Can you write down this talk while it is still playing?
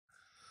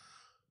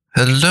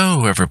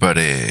Hello,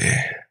 everybody.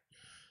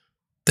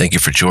 Thank you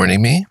for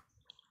joining me.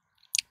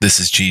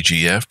 This is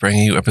GGF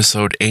bringing you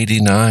episode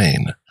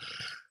 89,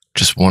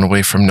 just one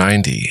away from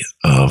 90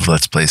 of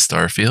Let's Play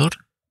Starfield.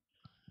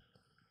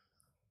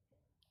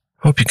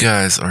 Hope you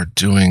guys are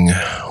doing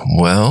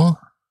well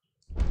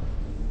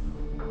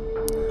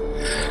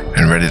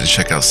and ready to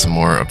check out some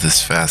more of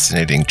this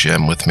fascinating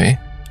gem with me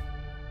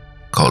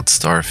called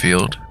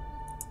Starfield.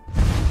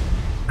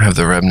 I have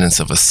the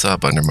remnants of a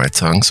sub under my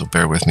tongue, so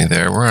bear with me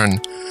there. We're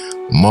on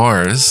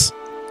Mars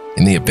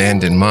in the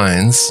abandoned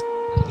mines,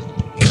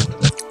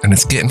 and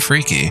it's getting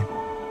freaky.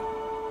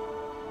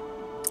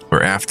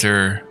 We're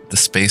after the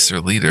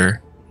spacer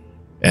leader,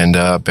 and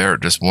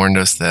Barrett just warned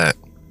us that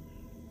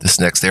this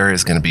next area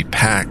is going to be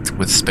packed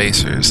with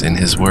spacers, in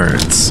his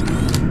words.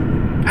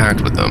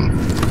 Packed with them.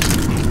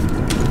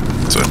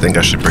 So I think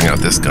I should bring out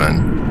this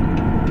gun.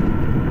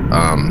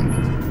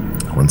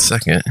 One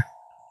second.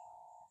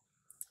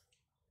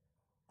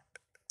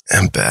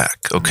 I'm back.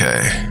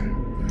 Okay.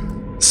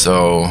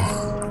 So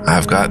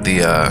I've got the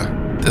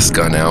this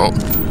gun out.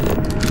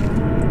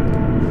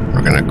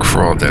 We're gonna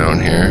crawl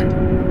down here.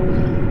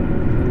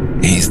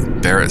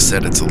 Barrett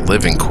said it's a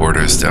living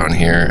quarters down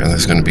here, and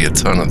there's gonna be a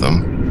ton of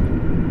them.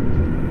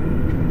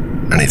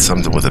 I need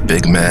something with a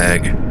big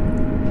mag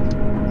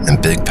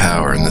and big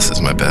power, and this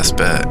is my best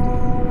bet.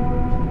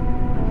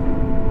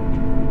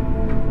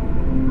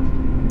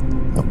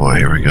 Oh boy,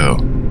 here we go.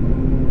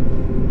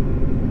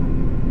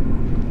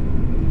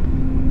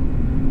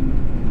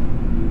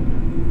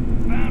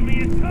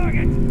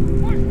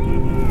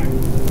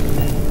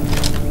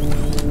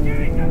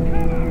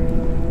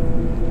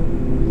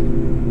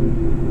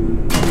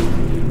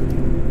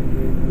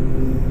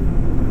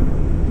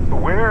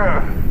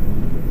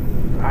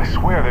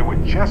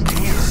 Just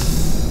here.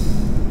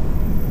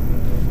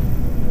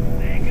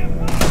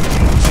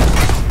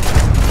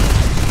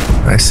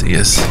 I see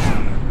us.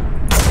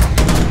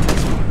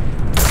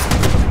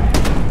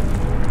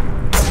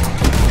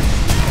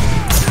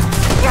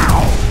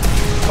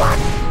 What?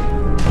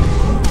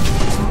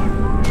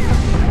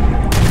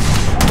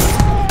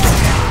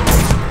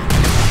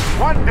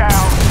 One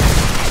down.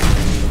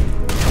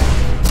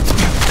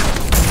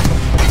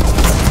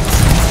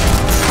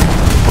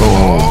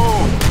 Oh,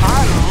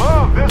 I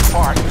love this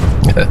part.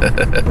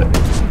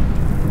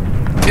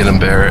 Get him,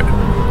 Barrett.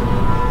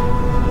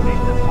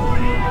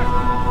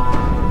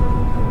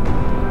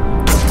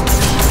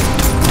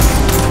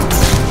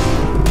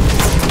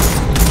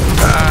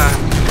 Ah.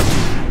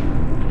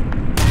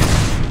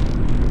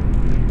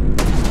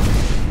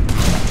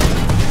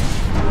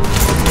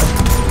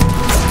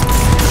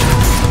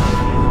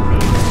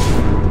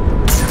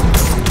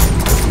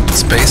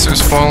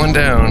 Spacer's falling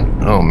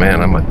down. Oh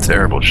man, I'm a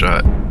terrible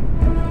shot.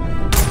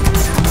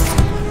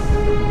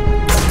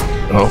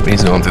 Oh,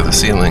 he's going through the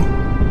ceiling.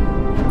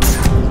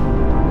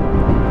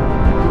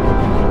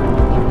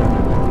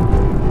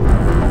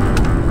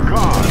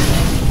 God.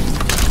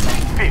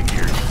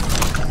 Figures.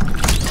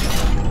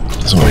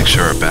 Just want to make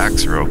sure our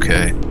backs are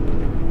okay.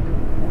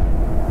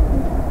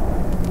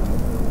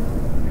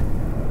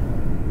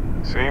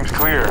 Seems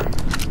clear.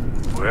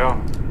 Well,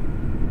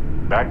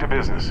 back to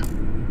business.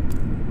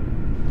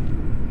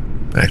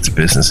 Back to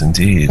business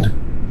indeed.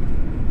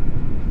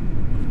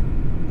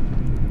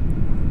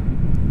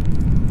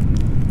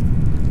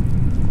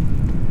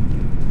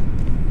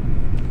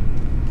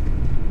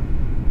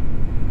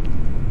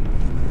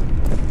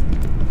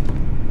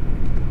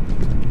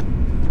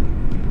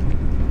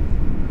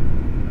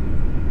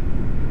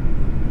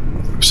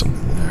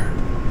 Something there.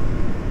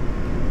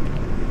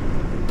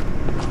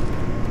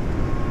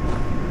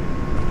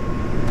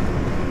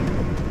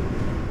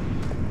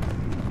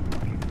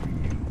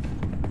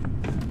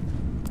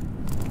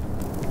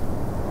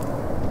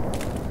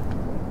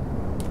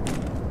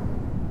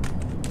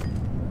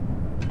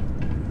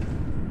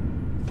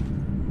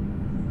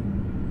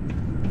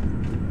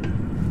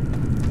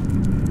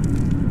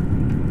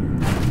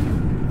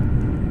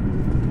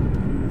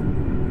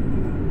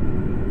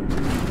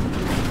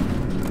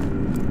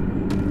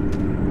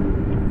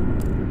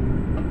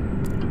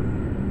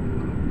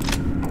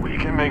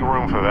 Make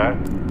room for that.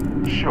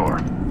 Sure.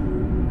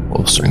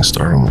 Bolstering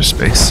Starfield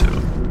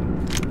spacesuit.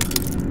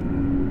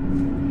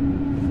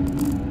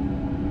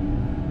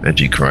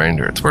 Veggie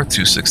grinder. It's worth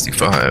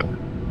 $265.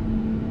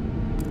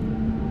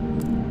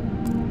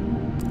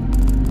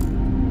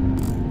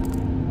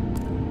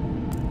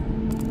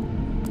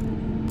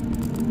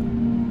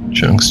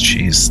 Chunks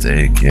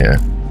cheesesteak. Yeah.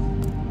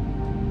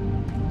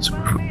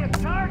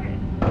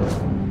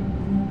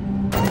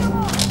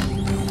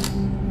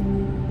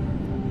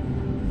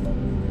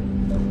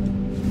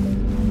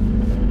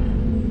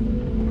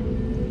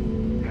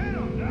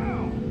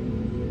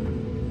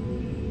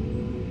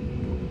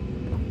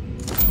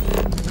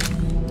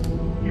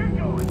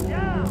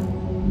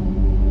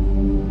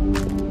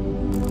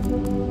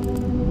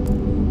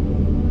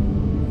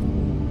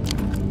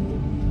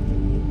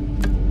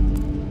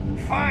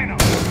 Final.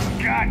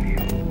 Got you.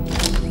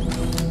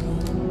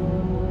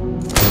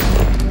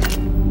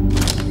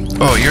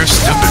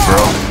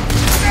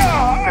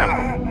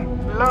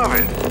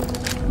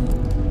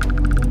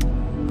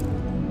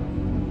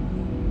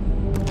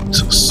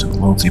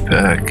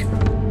 multi-pack.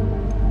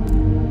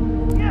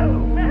 You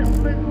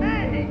messed with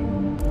me!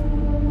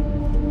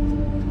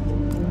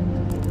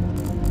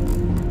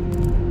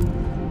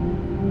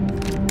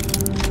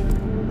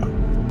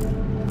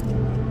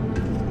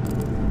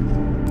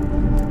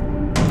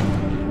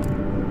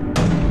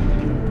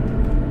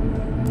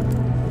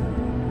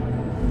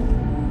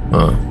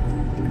 Huh.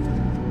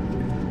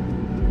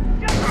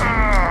 Just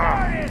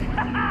started!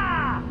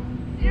 Ha-ha!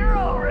 You're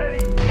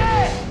already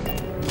dead!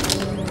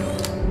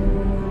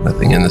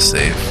 Nothing in the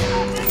safe.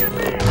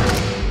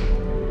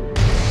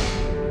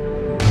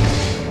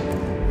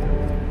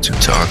 Two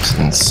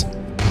toxins.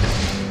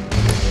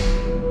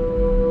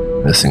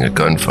 Missing a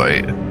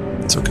gunfight.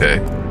 It's okay.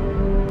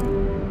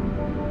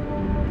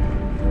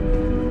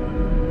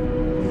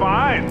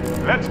 Fine,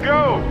 let's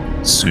go.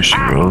 Sushi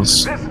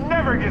rolls. This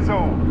never gets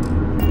old.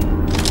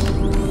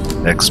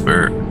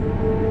 Expert.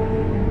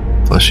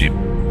 Fleshy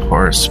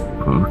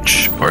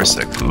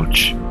parsec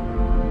pooch.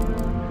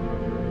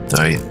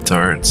 Diet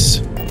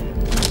darts.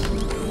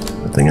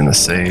 Nothing in the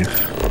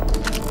safe.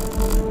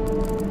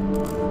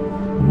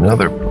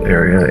 Another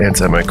area.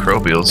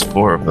 Antimicrobials,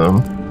 4 of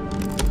them.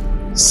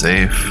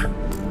 Safe.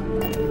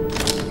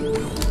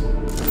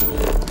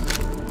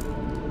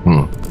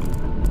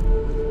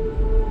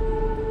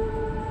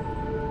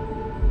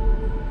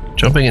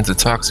 Jumping into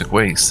toxic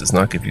waste does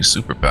not give you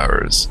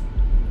superpowers.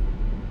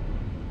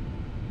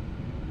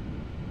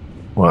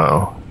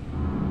 Wow.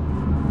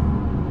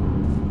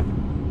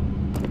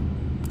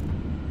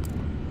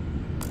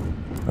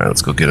 Alright,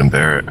 let's go get him,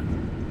 Barrett.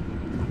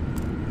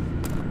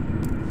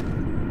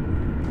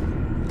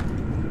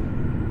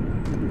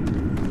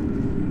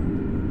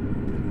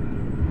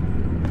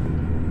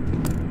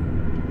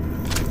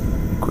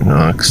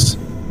 Equinox.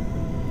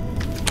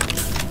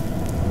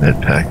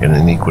 Med pack and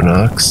an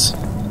Equinox.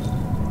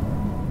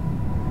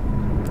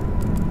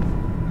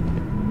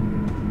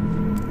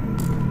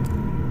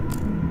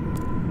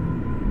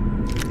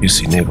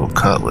 UC Naval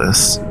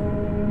Cutlass.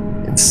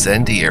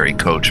 Incendiary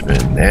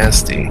Coachman.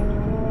 Nasty.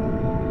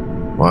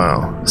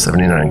 Wow.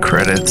 79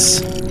 credits.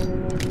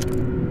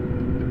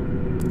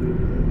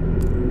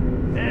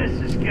 This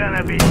is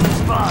gonna be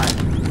fun.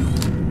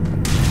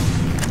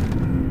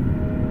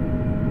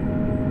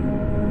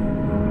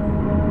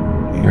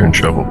 You're in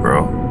trouble,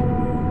 bro.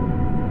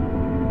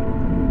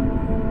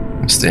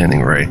 I'm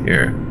standing right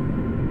here.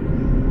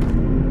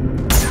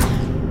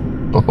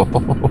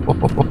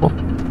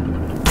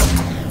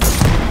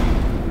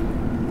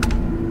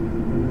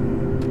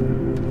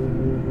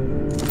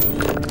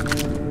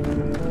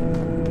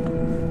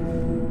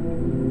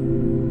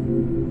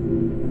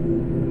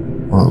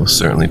 Well, it was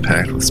certainly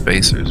packed with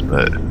spacers,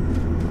 but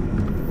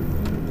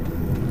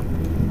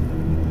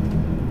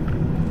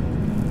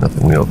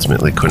nothing we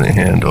ultimately couldn't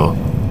handle.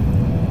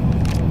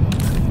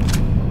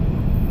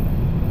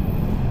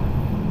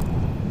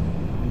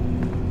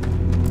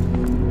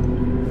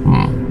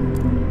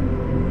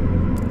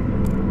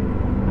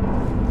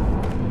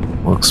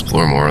 We'll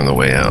explore more on the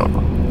way out.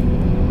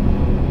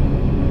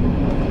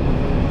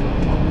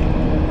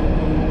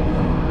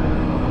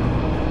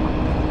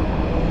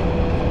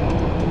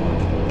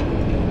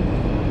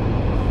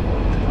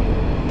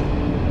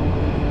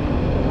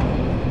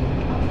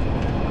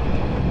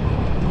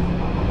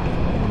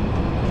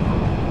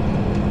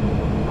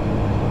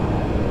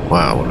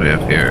 Wow, what do we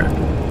have here?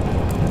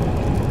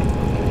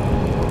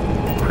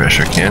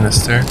 Pressure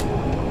canister?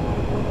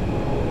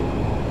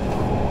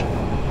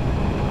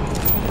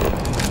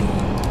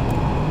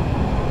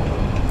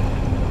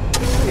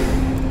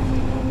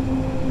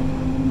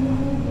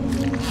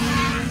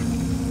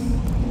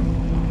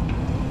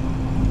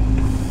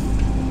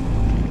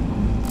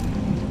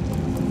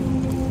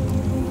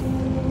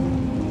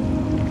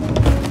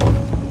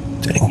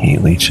 Dang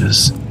heat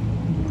leeches.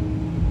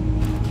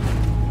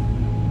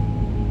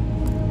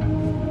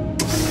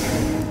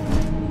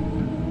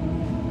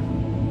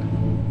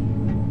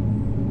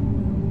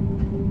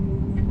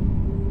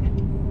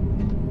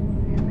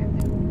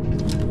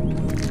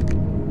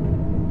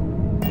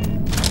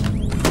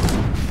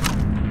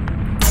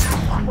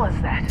 What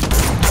was that?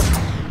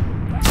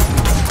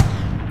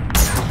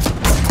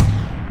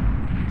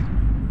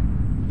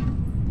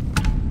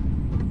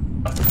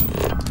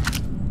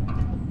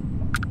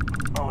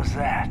 What was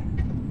that?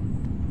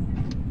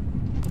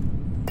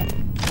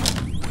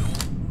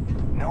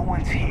 No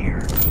one's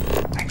here.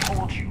 I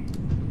told you.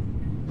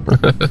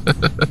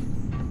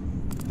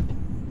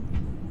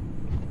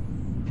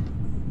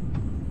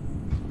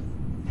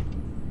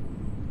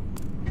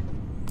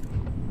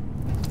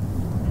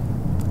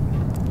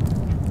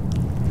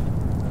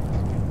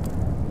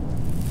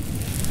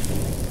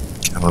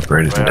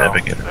 Calibrated Well,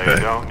 navigator they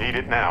pack. don't need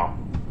it now.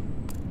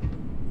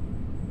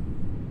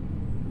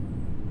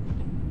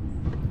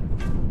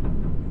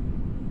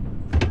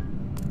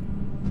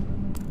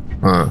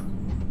 Huh.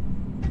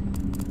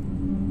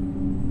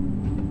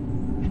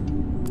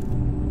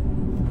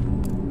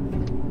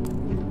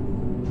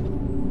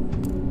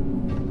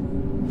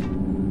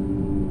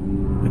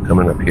 You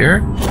coming up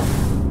here?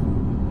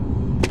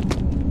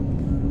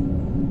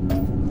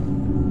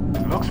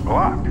 Looks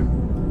blocked.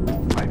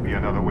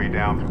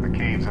 down through the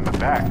caves in the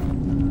back.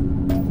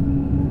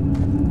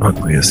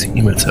 Aqueous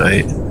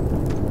hematite.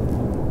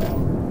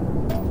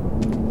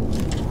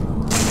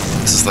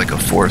 This is like a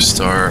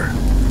 4-star.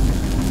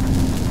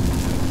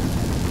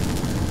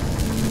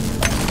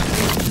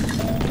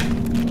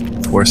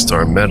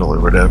 Four-star metal or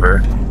whatever.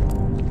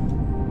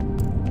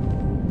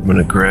 I'm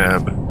gonna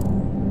grab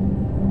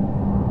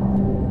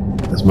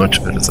as much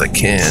of it as I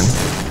can.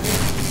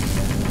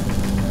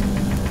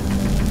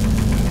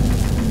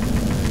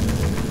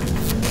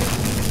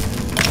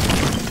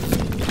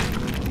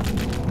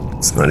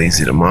 It's not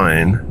easy to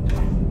mine.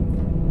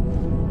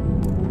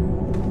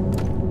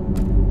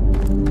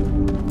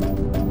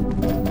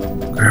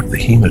 Grab the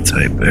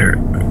hematite, Barrett.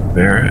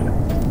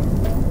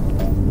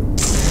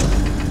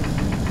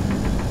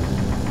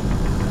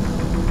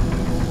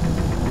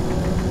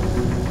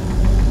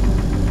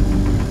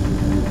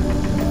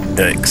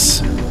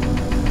 Yikes.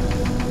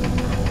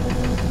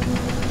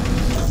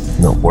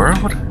 In the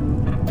world?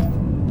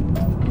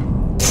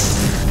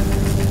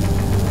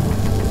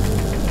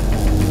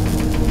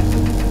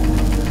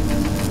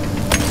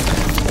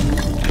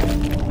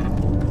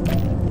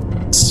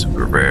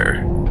 Super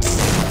rare.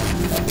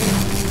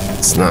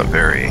 It's not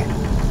very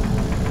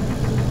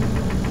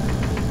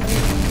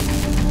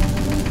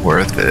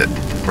worth it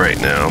right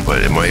now,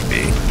 but it might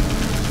be.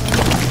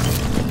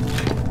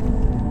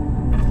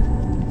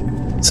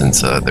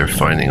 Since they're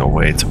finding a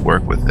way to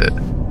work with it.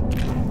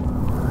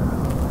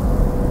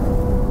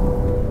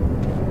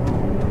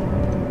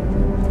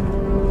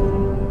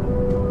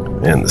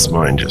 Man, this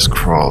mine just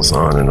crawls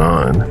on and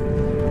on.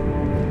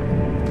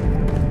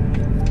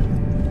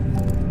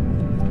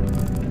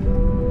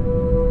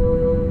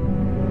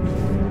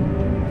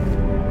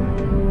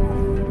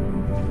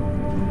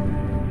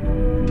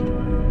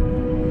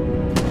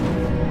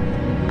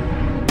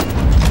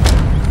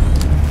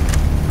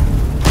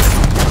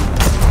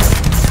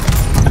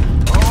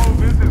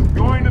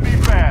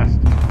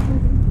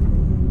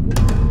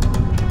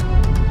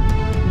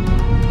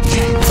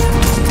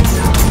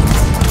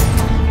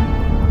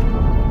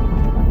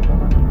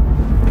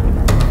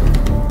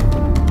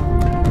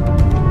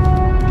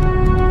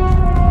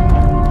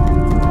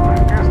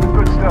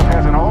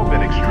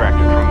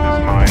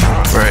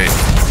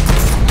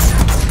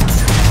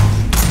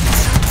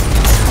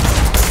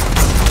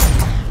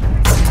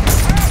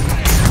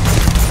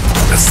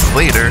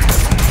 Later.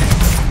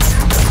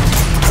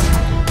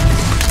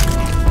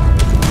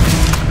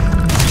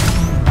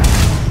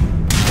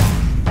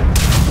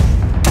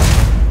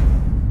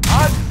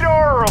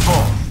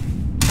 Adorable!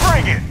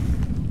 Bring it!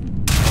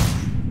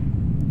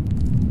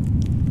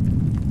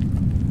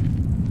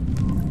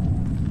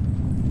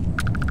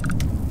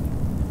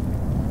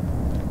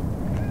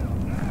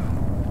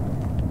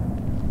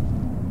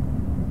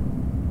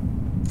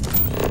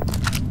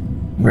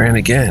 Ran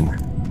again.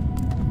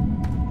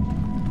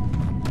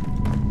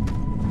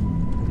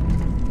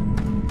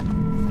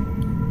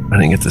 I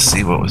didn't get to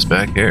see what was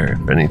back here,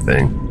 if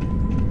anything.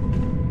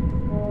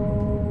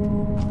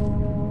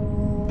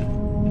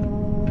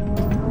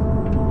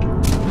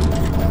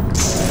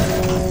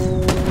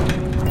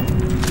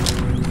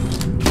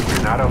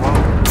 You're not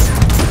alone.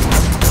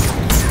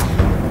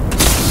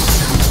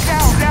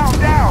 Down, down,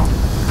 down!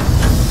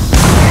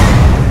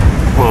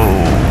 Whoa.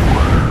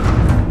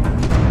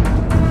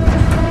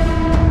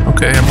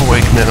 Okay, I'm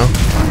awake now.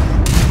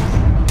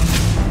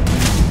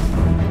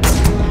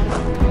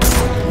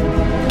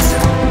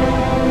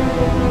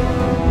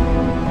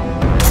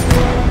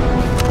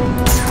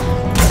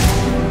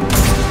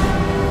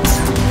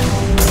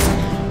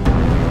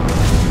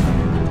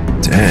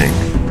 Dang.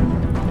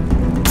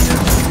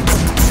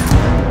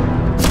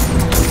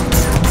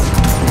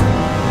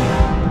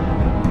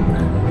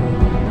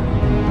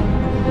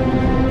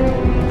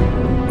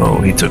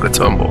 Oh, he took a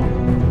tumble.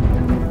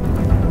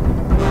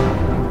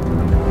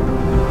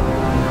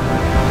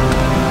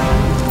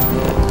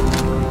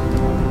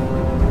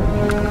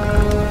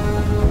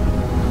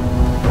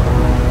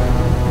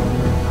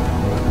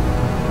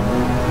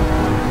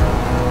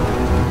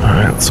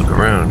 Alright, let's look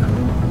around.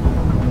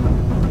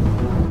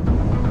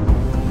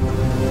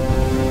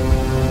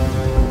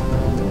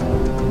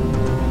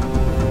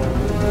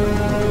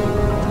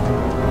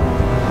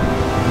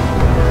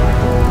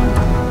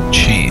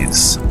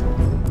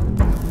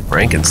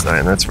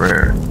 Frankenstein, that's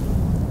rare.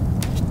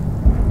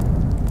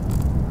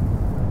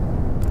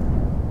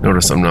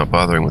 Notice I'm not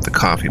bothering with the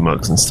coffee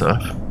mugs and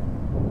stuff.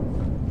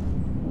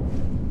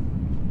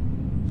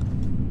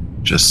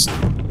 Just,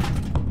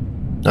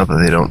 not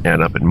that they don't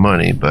add up in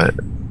money, but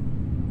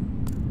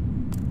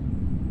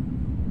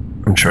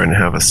I'm trying to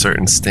have a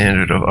certain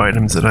standard of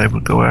items that I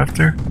would go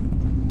after.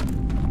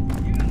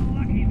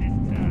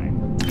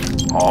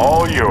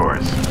 All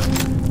yours.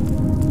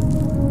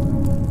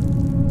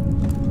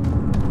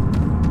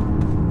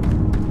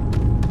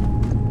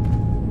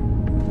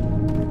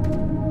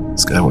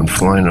 This guy went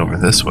flying over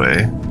this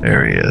way.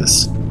 There he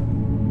is.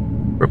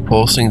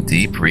 Repulsing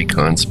deep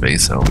recon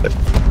space helmet.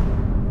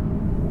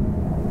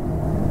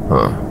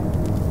 Huh.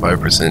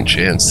 5%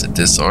 chance to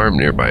disarm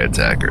nearby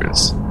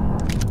attackers.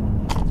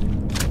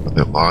 Look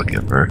at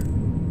Lawgiver.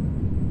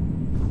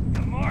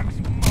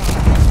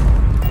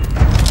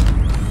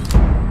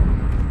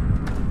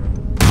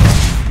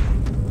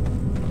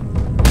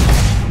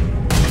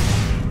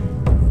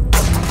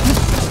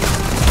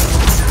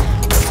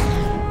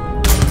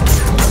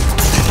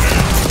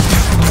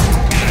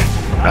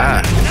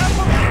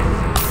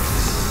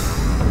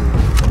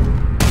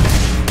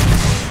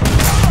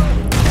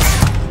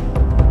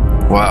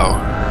 Wow.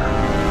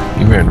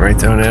 He ran right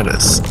down at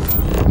us.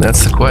 And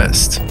that's the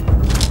quest.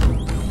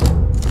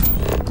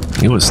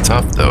 He was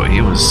tough, though. He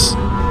was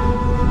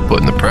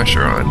putting the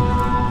pressure on.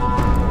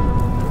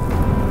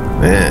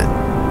 Man.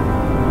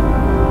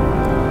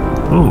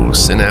 Ooh,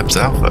 Synapse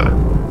Alpha.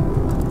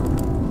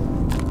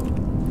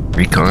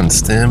 Recon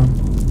Stim.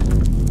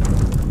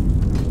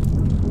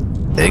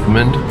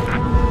 Eggman.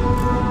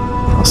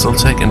 I'll still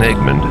take an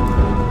Eggman.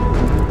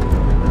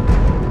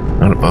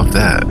 Not above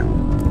that.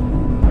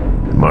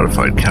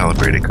 Modified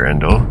Calibrated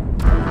Grendel.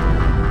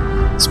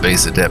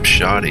 Space Adept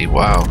Shoddy.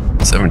 Wow.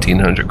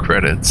 1,700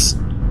 credits.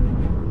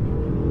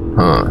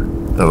 Huh.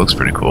 That looks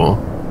pretty cool.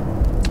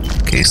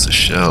 Case of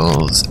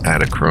Shells.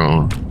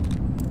 Atachrome.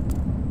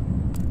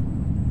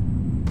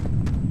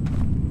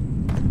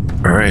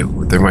 Alright,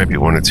 there might be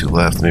one or two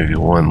left, maybe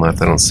one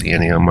left. I don't see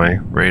any on my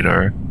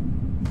radar.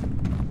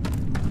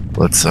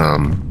 Let's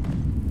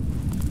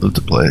loot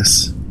the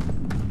place.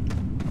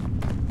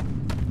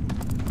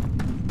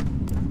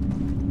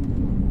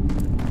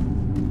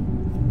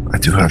 I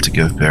do have to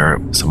give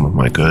Barrett some of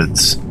my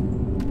goods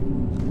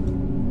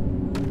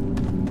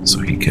so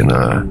he can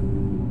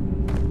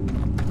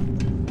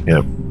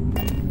yep.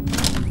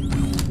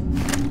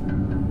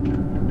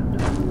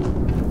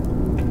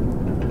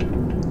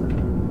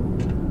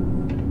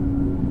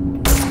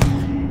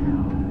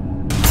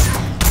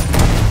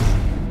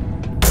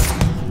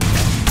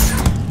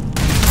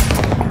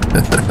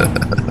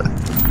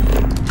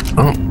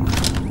 Oh.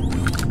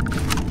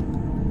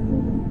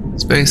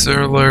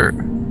 Spacer alert.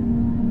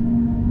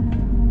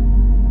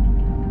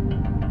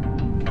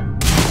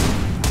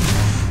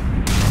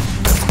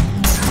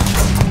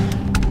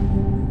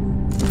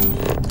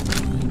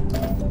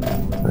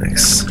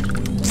 Nice.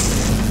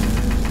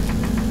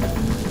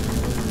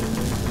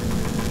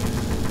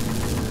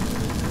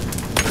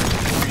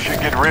 We should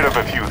get rid of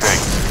a few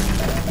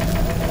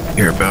things.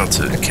 You're about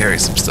to carry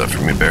some stuff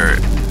for me,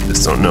 Barrett.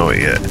 Just don't know it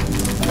yet.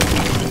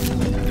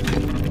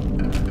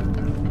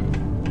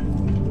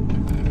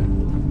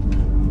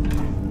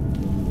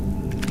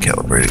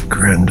 Calibrated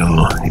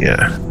Grendel.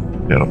 Yeah,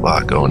 got a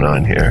lot going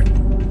on here.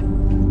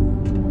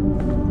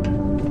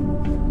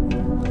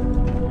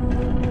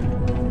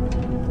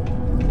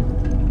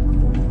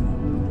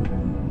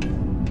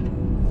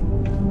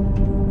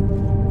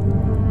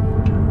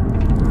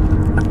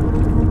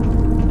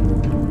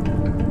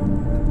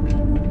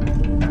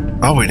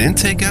 Oh, we didn't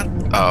take out?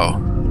 Oh.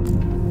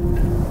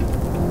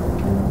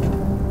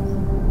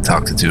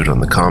 Talk to dude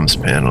on the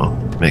comms panel.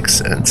 Makes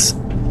sense.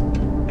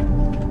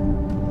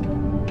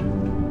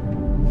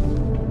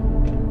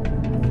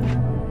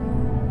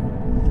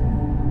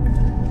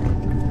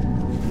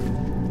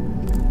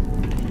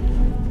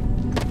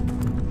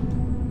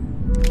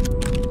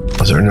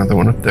 Was there another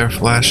one up there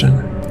flashing?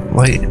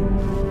 Light?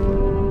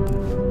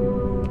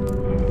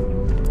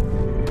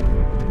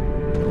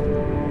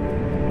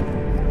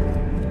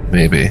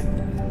 Maybe.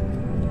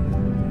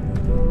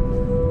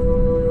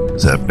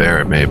 Is that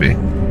Barrett, maybe?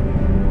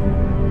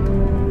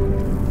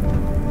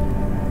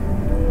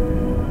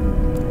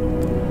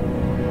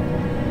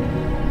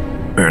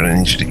 Barrett, I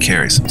need you to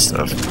carry some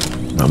stuff.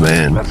 Oh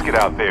man. Let's get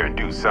out there and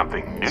do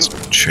something new.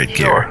 Trade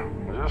Sure.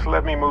 gear. Just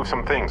let me move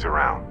some things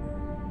around.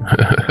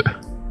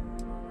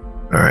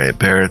 Alright,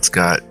 Barrett's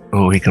got,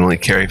 oh, he can only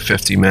carry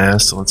 50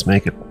 mass, so let's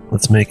make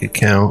it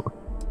count.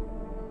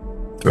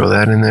 Throw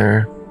that in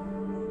there.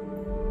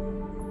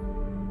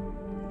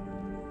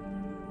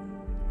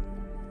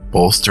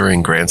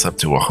 Bolstering grants up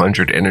to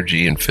 100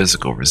 energy and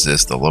physical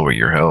resist to lower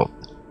your health.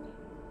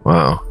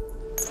 Wow.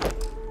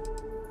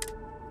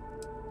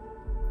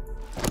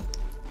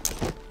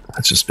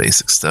 That's just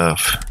basic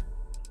stuff.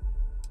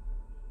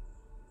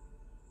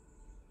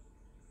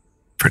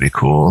 Pretty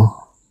cool.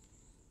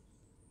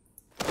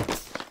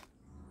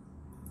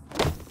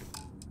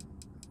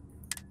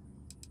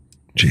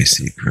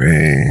 JC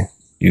Gray,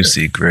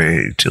 UC Gray,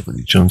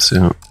 utility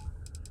jumpsuit.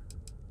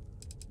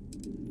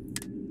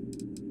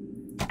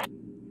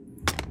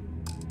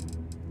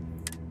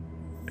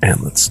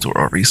 And let's store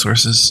our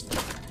resources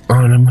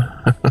on him.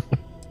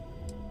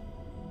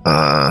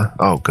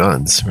 Oh,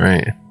 guns,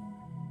 right.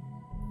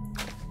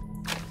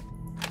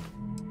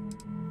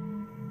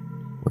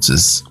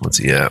 What's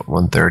he at?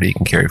 130, he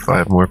can carry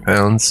 5 more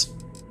pounds.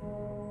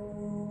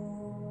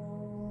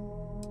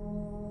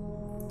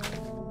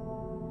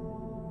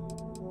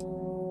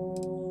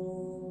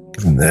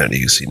 Give him that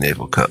UC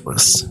Naval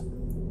Cutlass.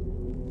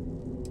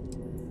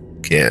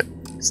 Can't,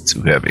 it's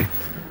too heavy.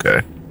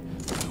 Okay.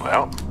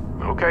 Well,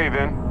 okay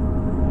then.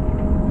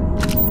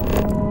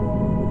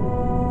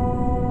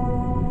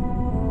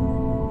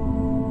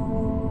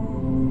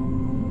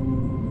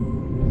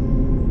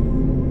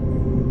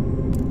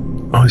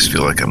 I always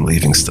feel like I'm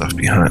leaving stuff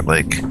behind.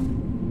 Like,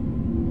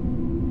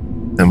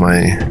 am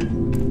I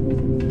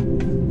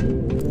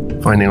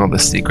finding all the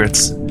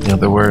secrets? In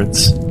other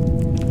words,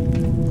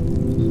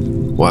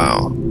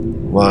 wow,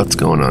 lots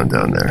going on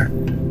down there.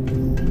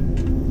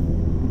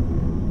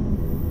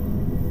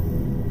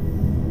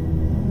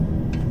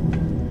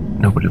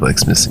 Nobody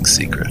likes missing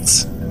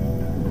secrets.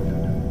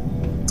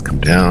 Let's come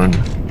down.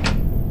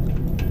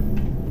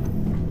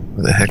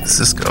 Where the heck does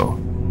this go?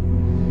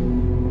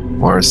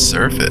 Mars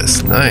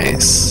surface.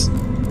 Nice.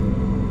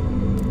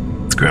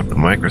 Let's grab the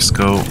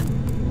microscope.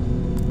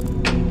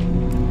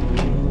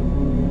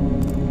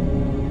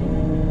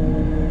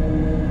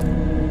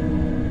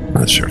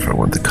 Not sure if I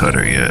want the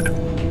cutter yet.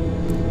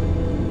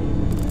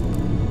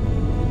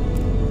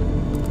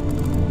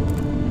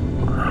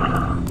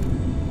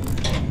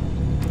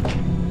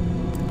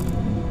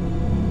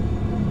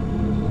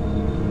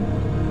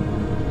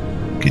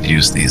 Could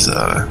use these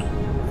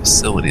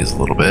facilities a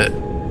little bit.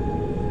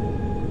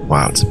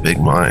 Wow, it's a big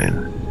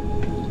mine.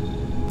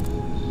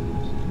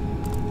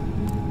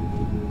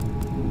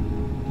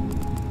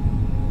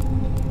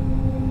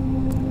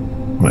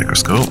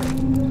 Microscope.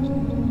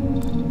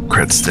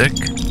 Cred stick.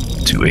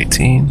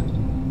 218.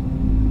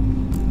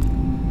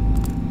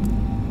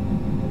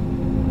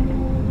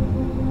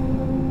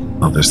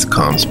 Oh, there's the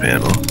comms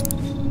panel.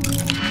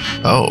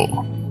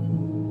 Oh.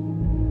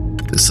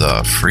 This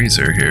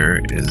freezer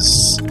here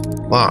is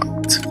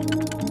locked.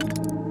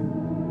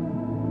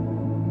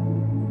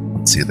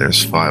 Let's see,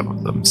 there's 5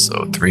 of them,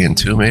 so 3 and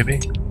 2 maybe?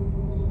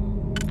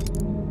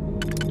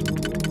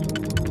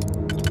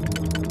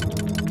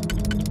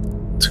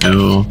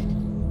 Two.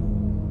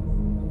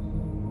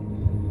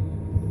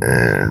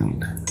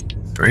 And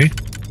 3?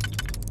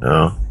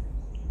 No.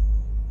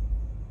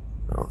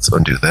 Well, let's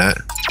undo that.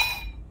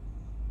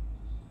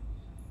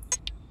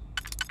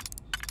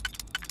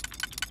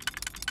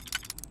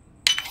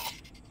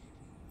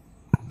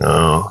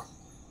 No.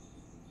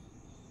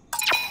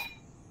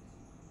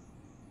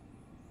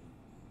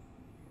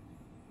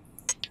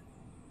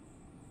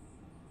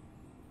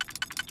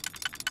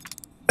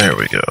 There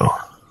we go.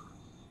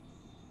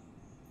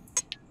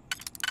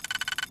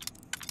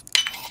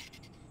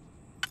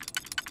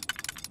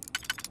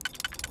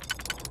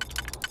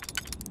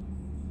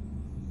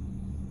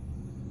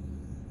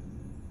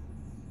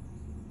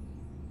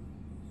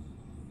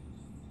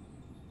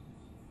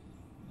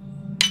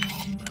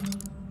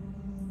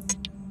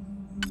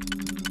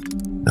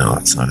 No,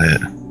 that's not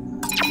it.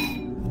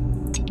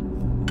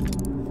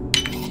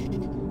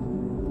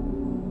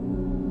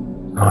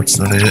 No, it's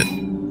not it.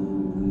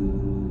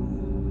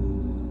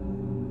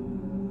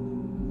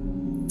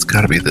 It's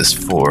gotta be this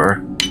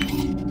 4.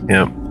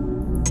 Yep.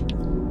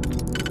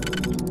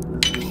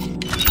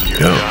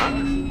 Go.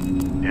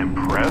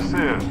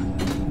 Impressive.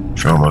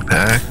 Trauma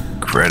pack.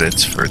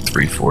 Credits for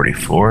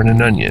 344 and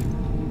an onion.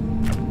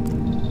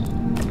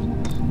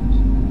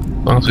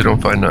 As long as we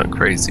don't find nothing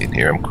crazy in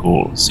here, I'm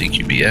cool.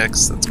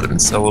 CQBX, that's good and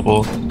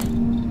sellable.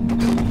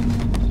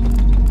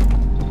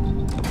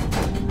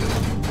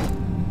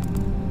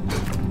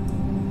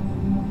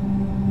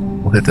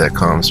 We'll hit that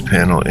comms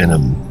panel in a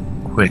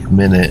quick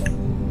minute.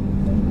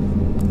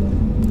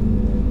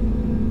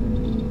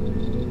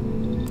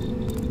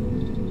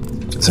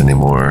 If there's any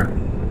more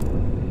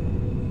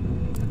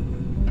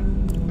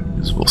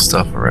usable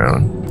stuff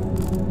around.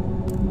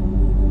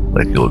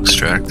 Light fuel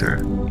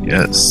extractor,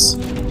 yes.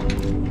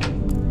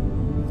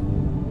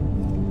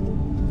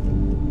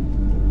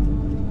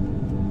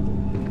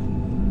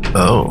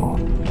 Oh,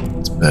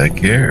 it's back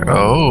here.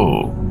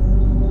 Oh,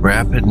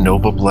 Rapid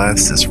Nova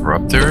Blast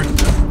Disruptor.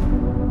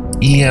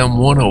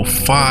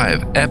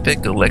 EM-105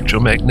 Epic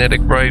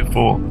Electromagnetic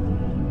Rifle.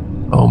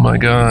 Oh my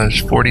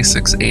gosh,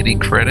 4680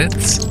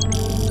 credits.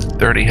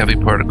 30 heavy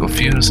particle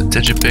fuse, a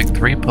Digipig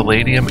 3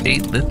 palladium,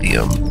 8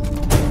 lithium.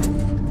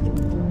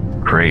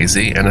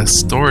 Crazy, and a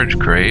storage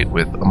crate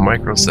with a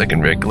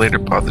microsecond regulator,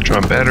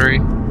 positron battery,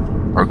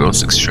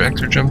 Argos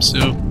extractor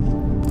jumpsuit.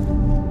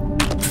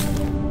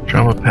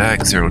 Trauma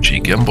pack,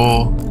 0G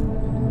gimbal,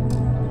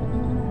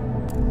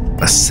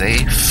 a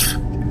safe,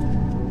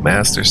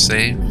 master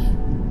safe.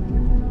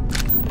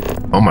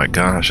 Oh my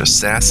gosh,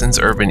 Assassin's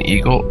Urban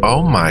Eagle.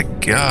 Oh my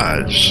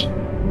gosh.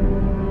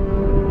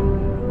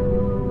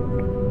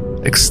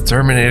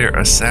 Exterminator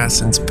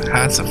Assassin's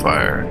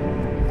Pacifier.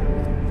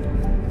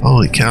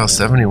 Holy cow,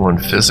 71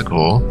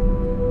 physical,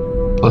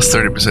 plus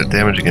 30%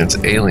 damage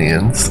against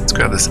aliens. Let's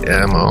grab this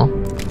ammo.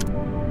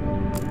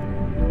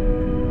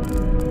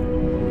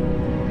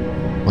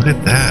 Look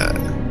at that.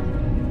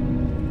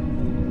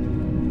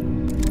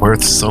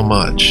 Worth so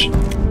much.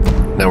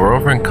 Now we're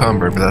over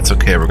encumbered, but that's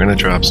okay. We're gonna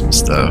drop some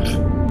stuff.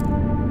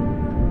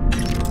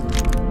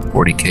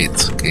 40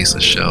 case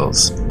of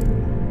shells.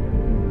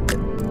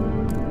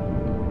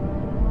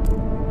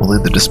 We'll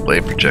leave the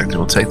display projector.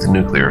 We'll take the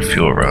nuclear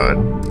fuel rod.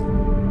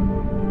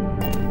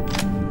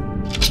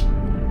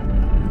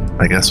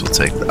 I guess we'll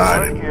take the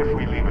item. What if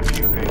we leave a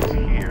few things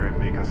here and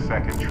make a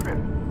second trip?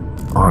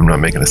 Oh, I'm not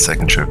making a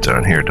second trip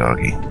down here,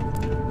 doggy.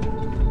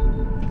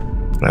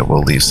 But I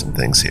will leave some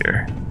things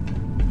here.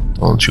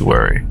 Don't you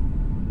worry.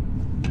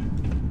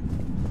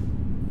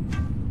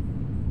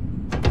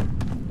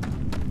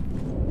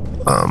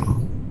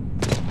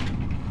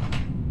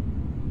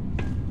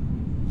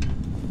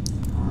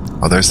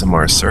 Oh, there's the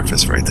Mars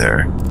surface right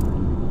there.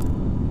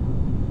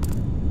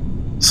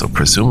 So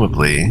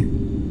presumably,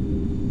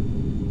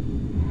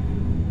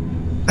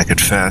 I could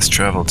fast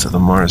travel to the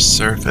Mars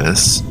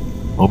surface.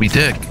 Moby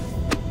Dick.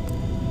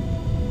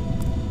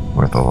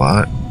 Worth a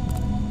lot.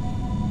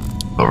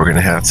 but we're going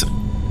to have to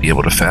be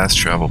able to fast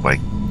travel by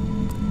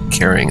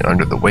carrying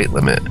under the weight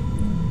limit.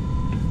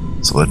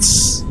 So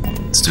let's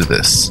do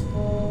this.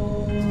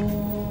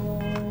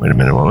 Wait a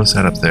minute, what was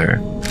that up there?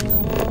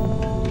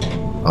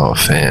 Oh, a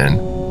fan.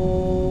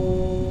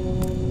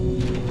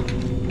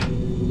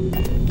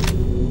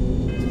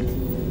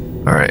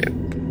 Alright.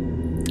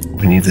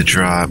 We need to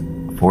drop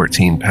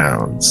 14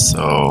 pounds,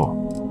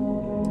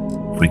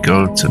 so if we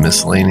go to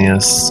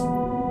miscellaneous,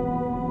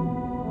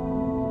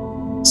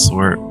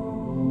 sort.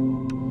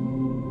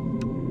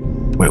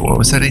 Wait, what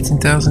was that?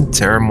 18,000?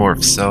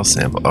 Terramorph cell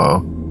sample.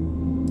 Oh.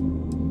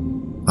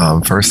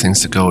 First things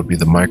to go would be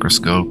the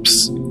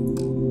microscopes.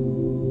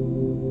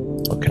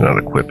 I cannot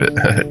equip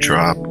it.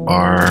 Drop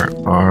R.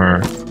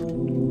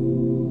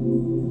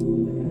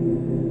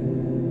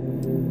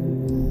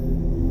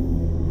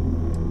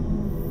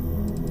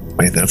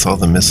 Wait, that's all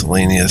the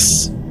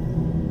miscellaneous.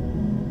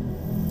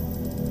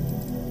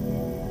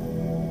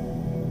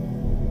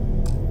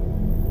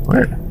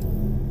 Where?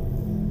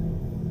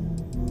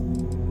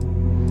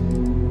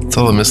 That's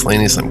all the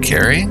miscellaneous I'm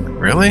carrying?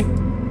 Really?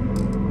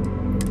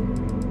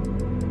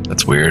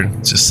 That's weird.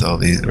 Let's just sell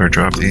these or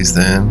drop these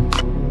then.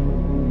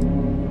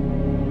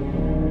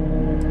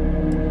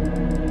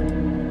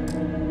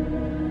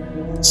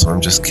 So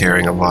I'm just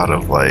carrying a lot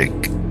of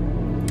like.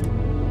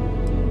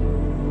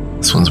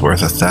 This one's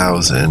worth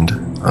 1,000.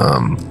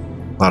 A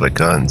lot of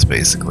guns,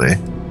 basically.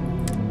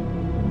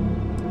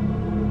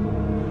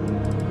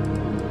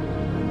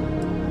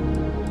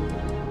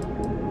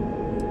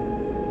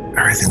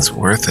 Everything's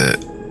worth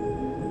it.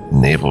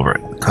 Naval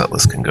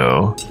cutlass can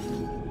go.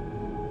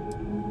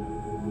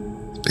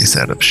 Space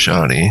add-up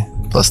shoddy.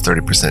 Plus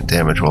 30%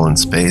 damage while in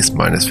space,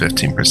 minus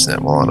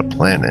 15% while on a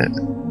planet.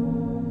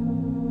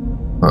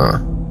 Huh.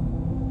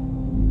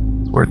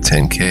 It's worth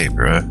 10k,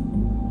 bruh.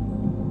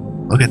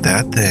 Look at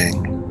that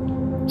thing.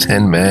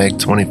 10 mag,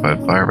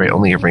 25 fire rate,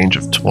 only a range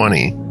of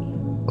 20,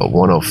 but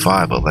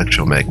 105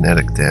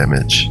 electromagnetic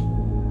damage.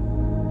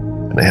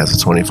 And it has a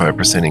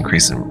 25%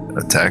 increase in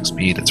attack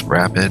speed. It's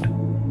rapid,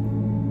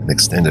 an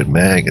extended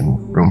mag,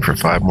 and room for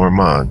 5 more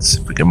mods.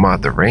 If we can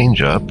mod the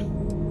range up.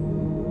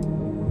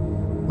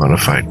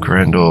 Modified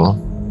Grendel.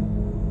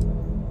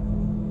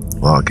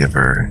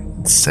 Lawgiver.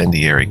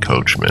 Incendiary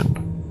Coachman.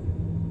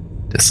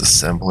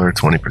 Disassembler.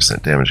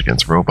 20% damage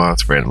against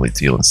robots. Randomly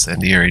deal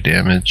incendiary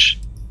damage.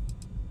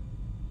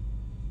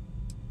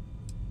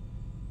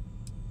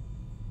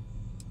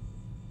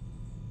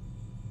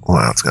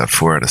 Wow, it's got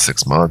 4 out of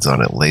 6 mods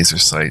on it. Laser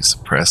sight,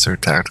 suppressor,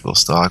 tactical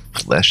stock,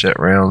 flechette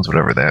rounds,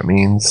 whatever that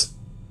means.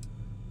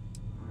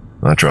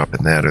 Not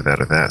dropping that or that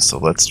or that, so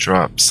let's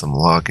drop some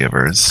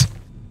lawgivers.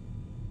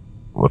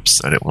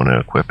 Whoops, I didn't want to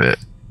equip it.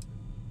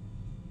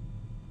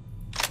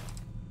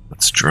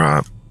 Let's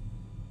drop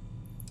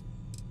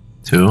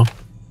 2.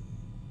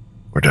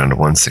 We're down to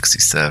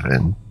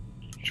 167.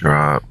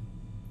 Drop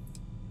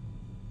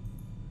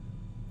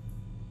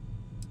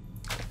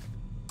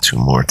 2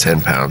 more.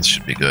 10 pounds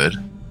should be good.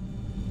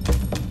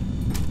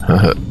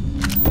 I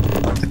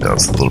think that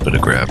was a little bit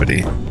of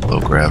gravity. Low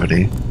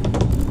gravity.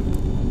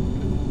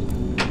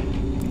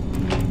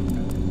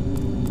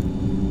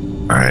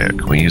 Alright,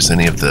 can we use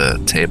any of the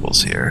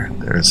tables here?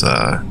 There's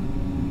a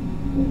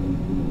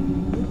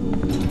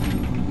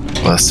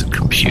busted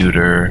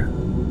computer.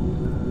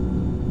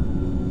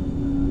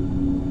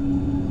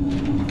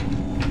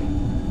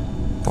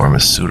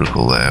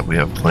 Pharmaceutical lab. We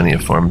have plenty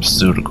of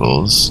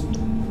pharmaceuticals.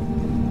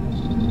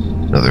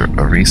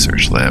 A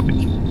research lab.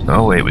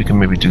 Oh wait, we can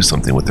maybe do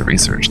something with the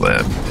research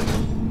lab.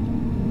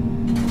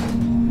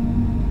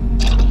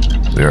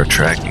 We are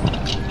tracking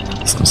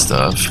some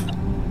stuff.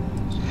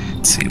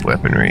 Let's see,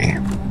 weaponry.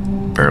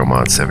 Barrel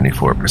mod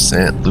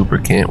 74%.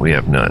 Lubricant, we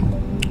have none.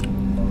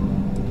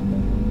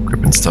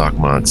 Grip and stock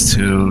mods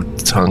 2.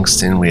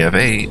 Tungsten, we have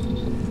 8.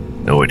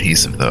 No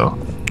adhesive though.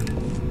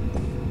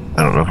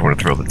 I don't know if I want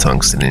to throw the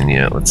tungsten in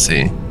yet. Let's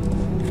see.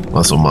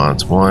 Muscle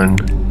mods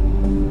 1.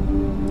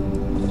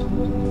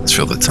 Let's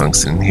throw the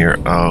tungsten in here.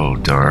 Oh,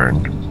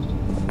 darn.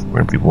 We're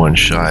going to be 1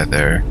 shy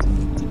there.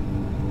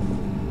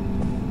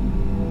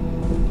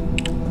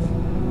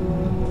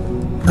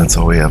 That's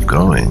all we have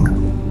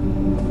going.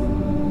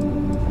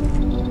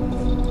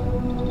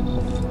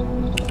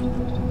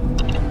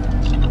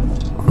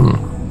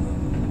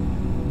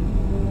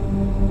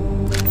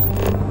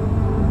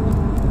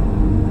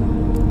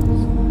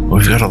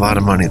 We've got a lot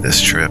of money this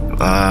trip.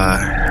 What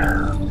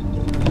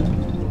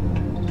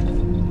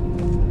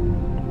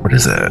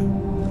is that?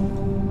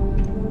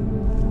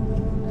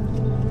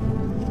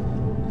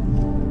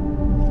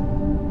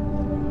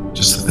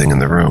 Just the thing in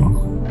the room.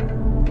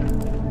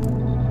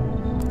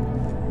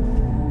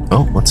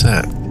 Oh, what's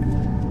that?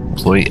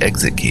 Employee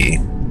exit key.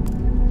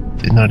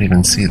 Did not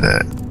even see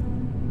that.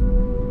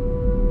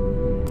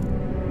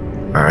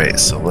 Alright,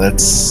 so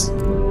let's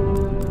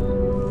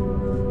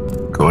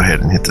go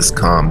ahead and hit this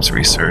comms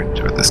research,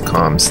 or this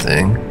comms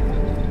thing.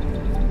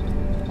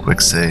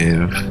 Quick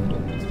save.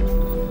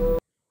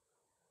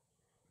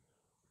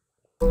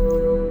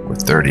 We're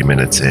 30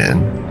 minutes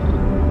in.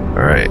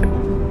 Alright.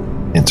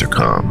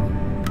 Intercom.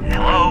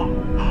 Hello?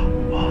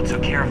 Oh, it's a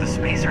took care of the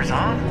spacers,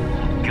 huh?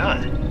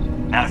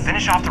 Good. Now to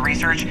finish off the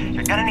research,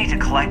 you're gonna need to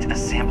collect a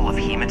sample of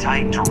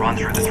hematite to run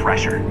through the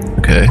thresher.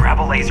 Okay. Grab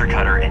a laser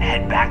cutter and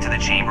head back to the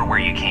chamber where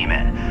you came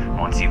in.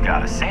 Once you've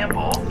got a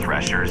sample,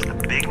 thresher's the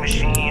big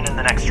machine in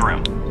the next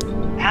room.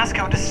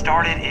 Passcode to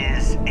start it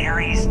is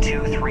Ares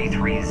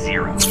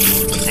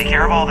 2330. Take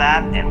care of all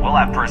that, and we'll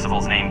have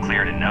Percival's name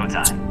cleared in no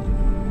time.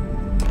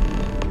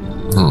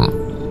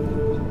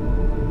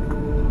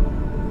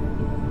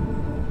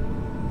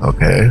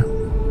 Okay.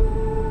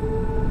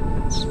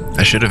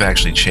 I should have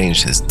actually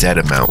changed his debt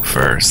amount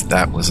first.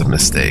 That was a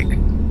mistake.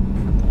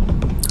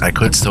 I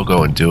could still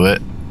go and do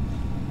it.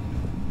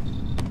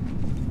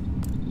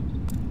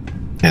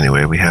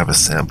 Anyway, we have a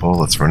sample.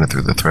 Let's run it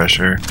through the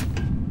thresher.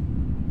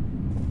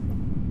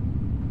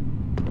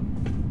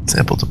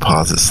 Sample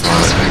deposit slot.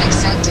 Password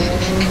accepted.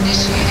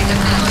 Initiating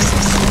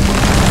analysis.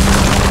 Compound analysis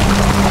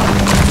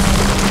complete.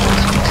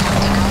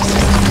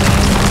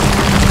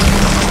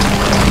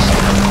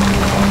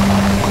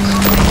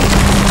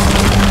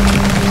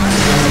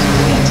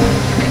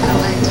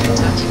 Collecting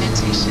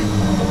documentation.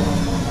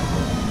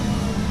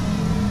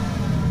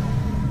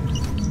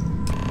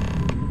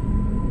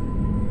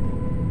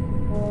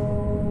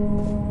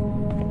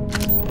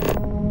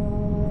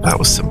 That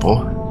was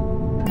simple.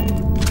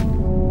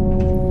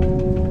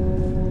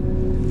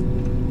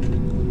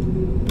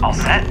 All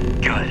set?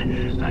 Good.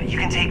 You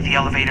can take the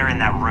elevator in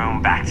that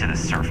room back to the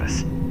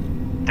surface.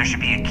 There should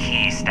be a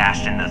key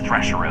stashed in the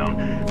thresher room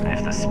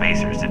if the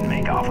spacers didn't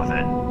make off with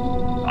it.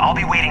 I'll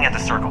be waiting at the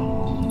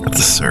circle. At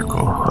the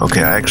circle.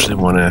 Okay, I actually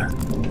want to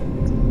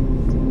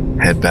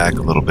head back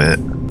a little bit.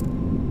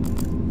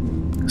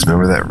 Because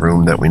remember that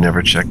room that we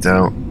never checked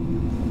out?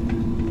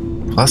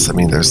 Plus, I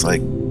mean, there's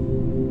like...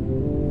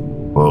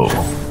 Whoa.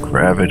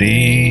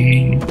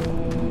 Gravity...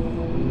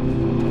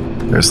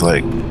 There's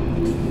like...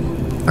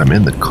 I'm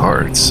in the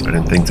carts. I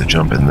didn't think to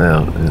jump in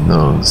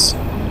those.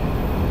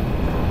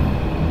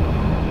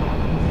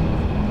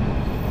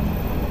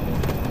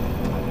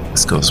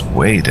 This goes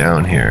way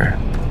down here.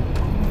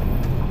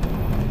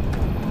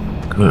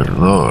 Good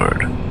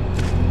lord.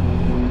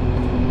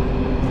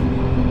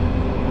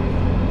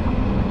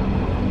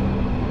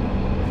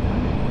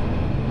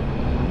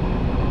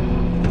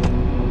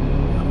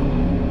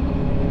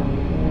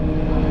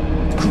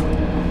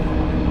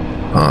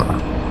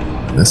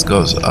 Huh. This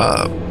goes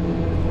up.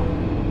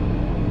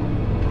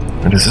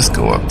 Where does this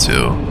go up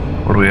to?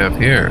 What do we have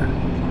here?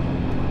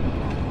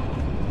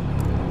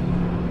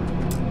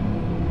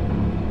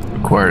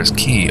 Requires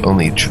key,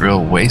 only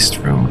drill waste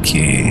room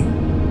key.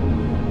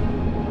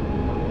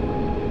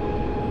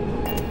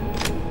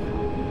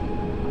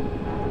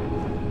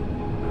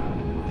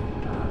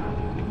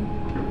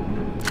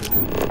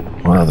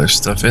 Wow, there's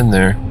stuff in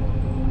there.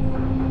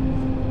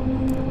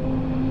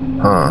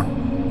 Huh.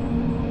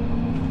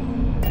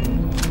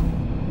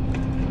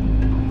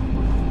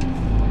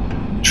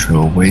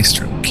 Drill waste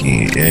room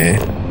key, eh?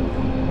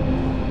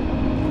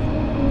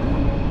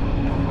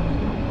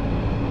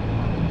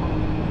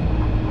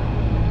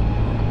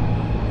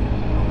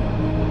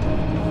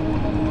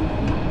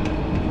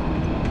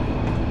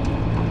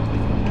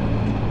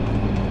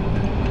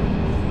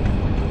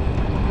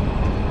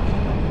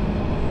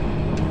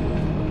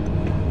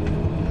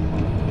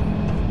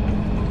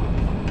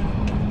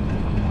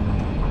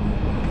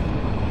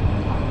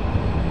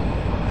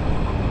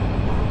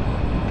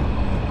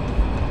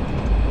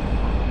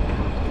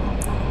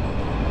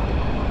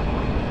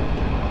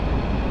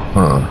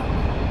 Huh.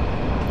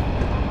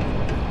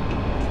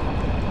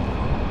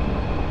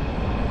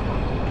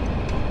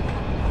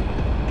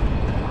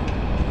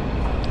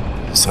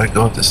 This side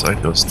goes up, this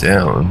side goes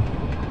down.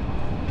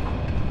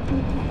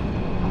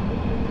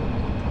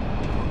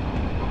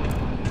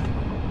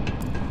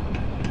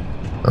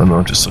 I don't know,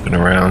 I'm just looking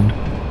around.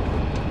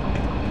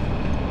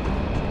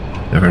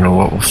 Never know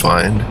what we'll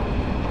find.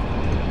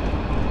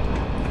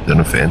 Done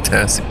a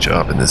fantastic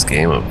job in this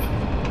game of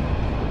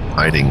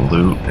hiding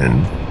loot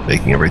and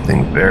making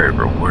everything very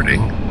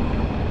rewarding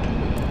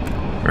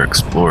for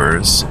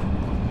explorers.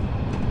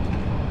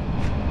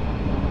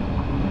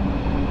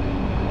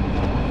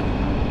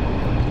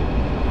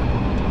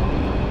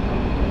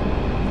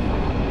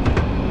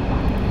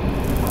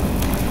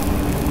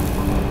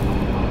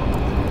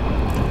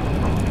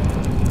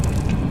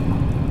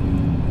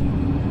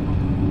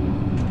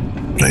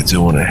 But I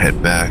do want to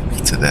head back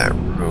to that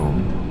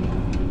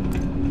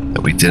room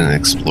that we didn't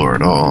explore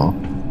at all.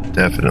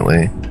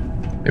 Definitely.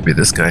 Maybe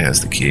this guy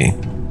has the key.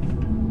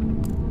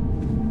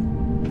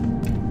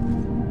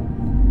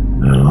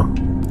 No.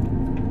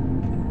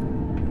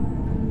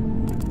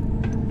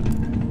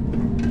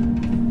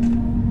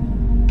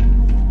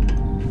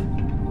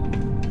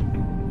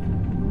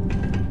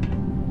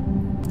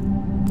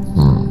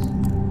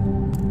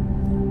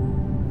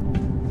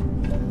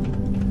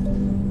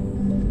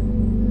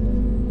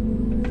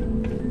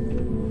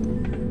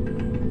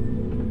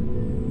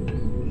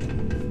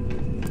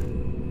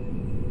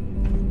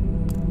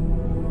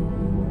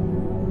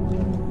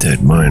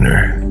 Dead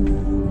miner.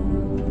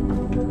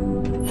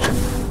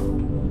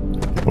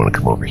 I want to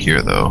come over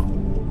here though.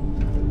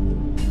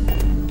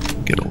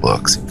 get a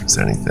look, see if there's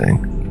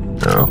anything.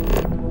 No.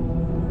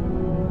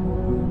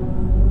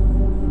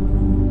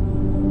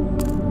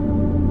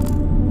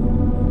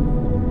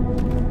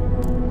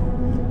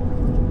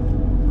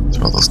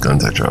 Throw all those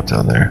guns I dropped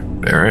down there.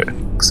 Barrett,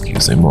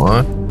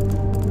 excusez-moi.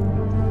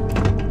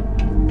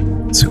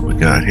 Let's see what we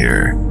got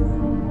here.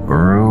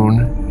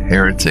 Maroon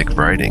Heretic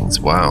Writings.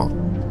 Wow.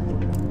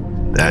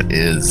 That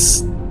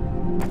is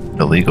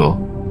illegal.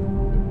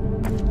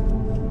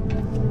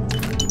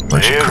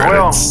 Bunch May of as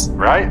credits. well,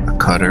 right? A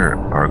cutter,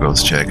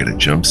 Argos jacket, a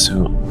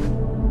jumpsuit.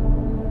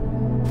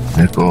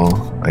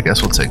 Nickel. I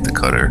guess we'll take the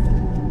cutter.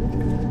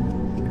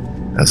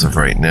 As of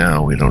right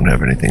now, we don't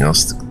have anything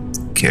else to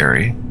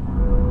carry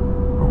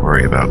or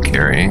worry about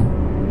carrying.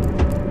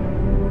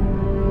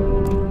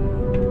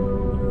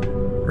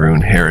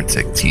 Rune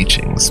Heretic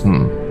Teachings.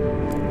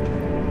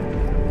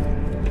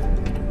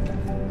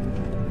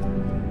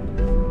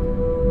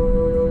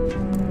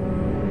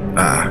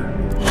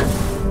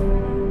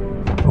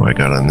 Oh, I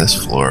got on this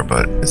floor,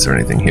 but is there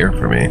anything here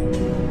for me?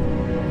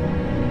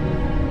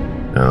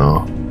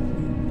 No.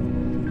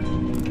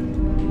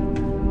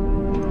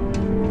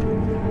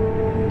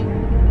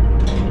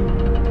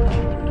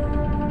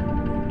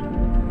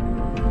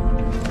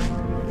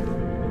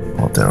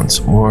 Fall down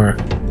some more.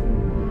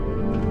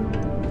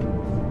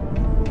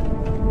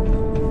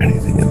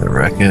 Anything in the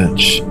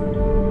wreckage?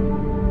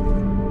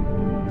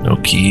 No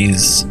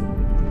keys.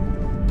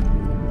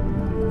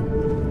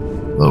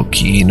 Low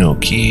key, no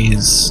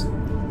keys.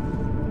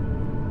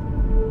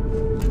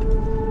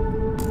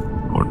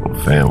 Portable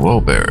fan.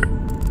 Whoa, Barrett.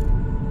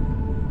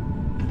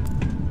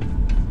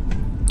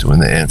 Doing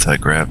the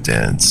anti-grav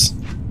dance.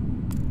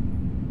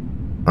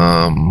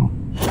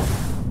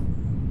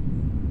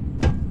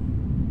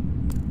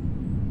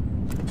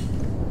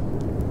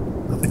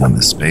 Nothing on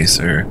the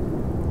spacer.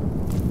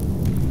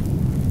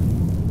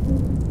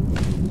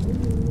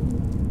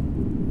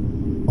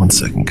 One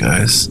second,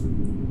 guys.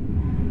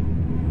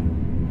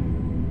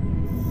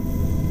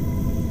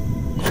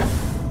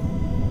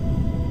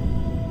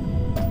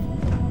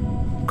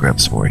 Grab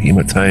some more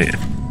hematite.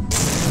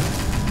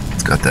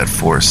 It's got that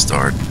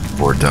 4-star,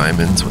 4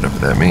 diamonds, whatever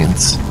that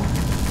means.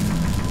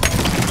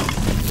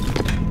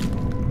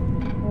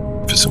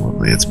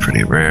 Presumably it's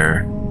pretty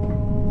rare.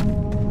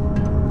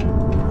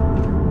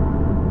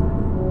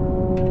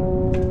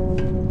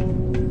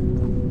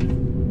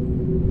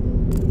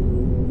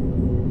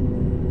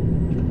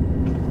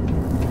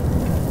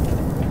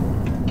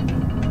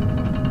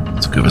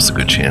 So give us a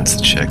good chance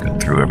to check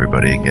through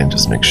everybody again,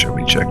 just make sure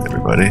we checked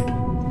everybody.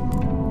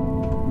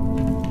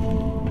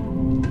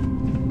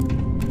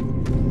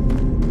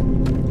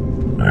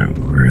 Alright,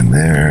 we're in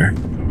there.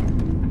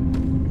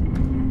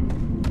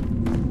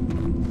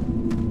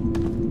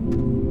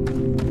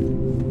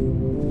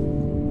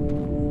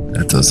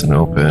 That doesn't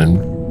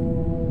open.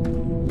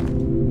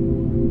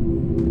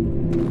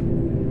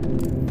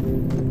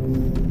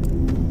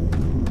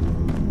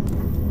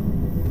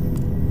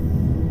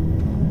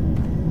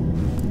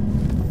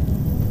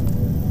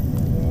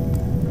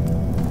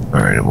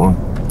 Alright, it won't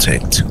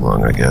take too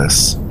long, I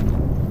guess.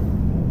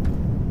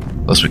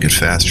 Plus we could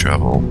fast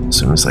travel as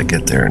soon as I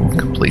get there and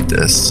complete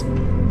this.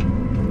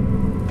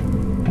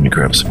 Let me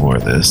grab some more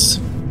of this.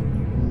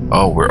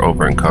 Oh, we're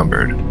over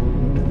encumbered.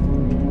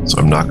 So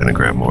I'm not going to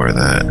grab more of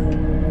that.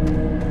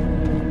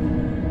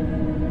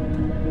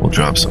 We'll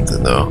drop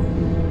something though.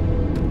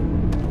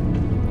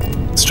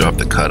 Let's drop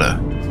the kata.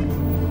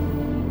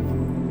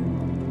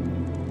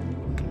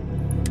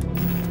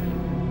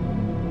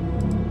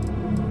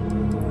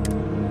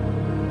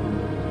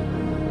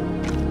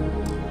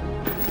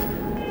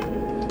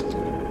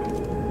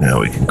 Now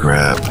we can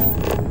grab.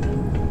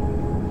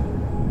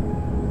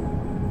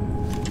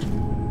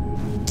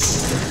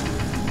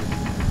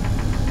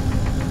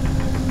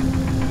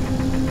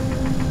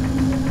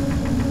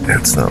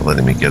 It's not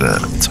letting me get a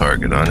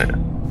target on it.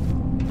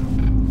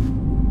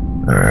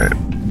 Alright.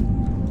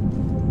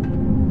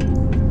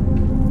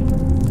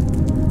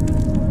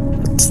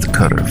 It's the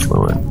cutter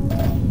fluent.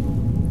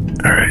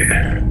 Alright.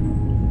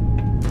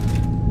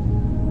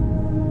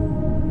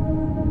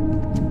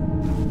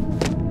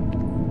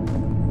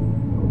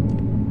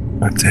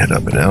 I have to head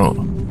up and out.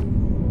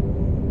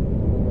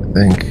 I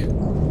think.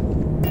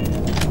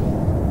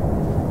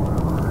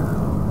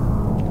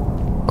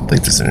 I don't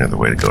think there's any other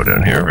way to go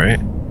down here, right?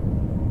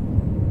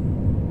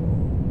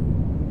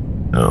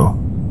 No.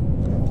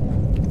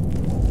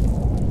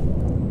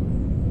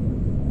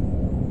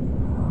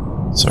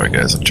 Sorry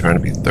guys, I'm trying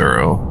to be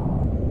thorough.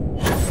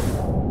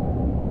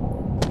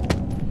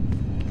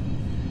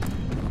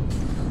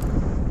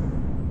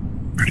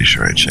 Pretty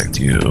sure I checked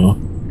you.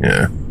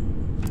 Yeah.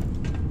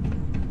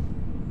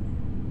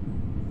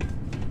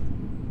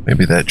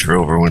 Maybe that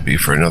drover would be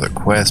for another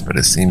quest, but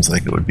it seems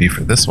like it would be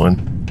for this one.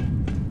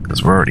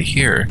 Because we're already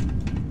here.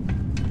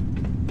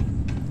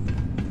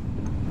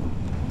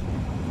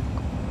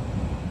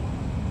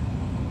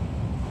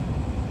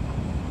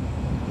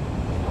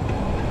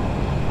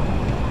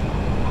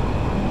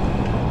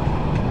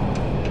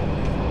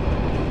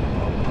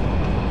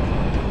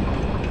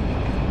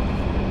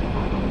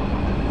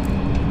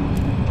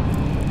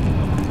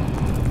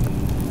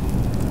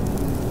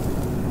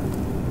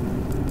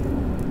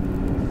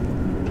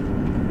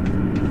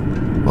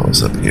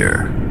 was up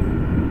here?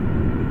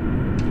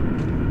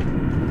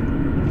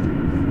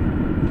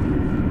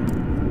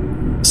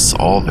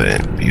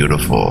 Solvent.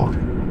 Beautiful.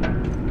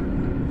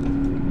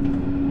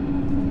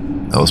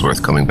 That was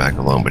worth coming back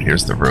alone, but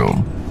here's the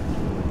room.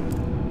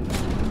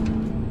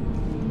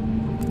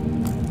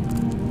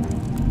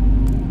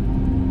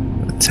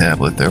 A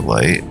tablet, they're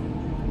light.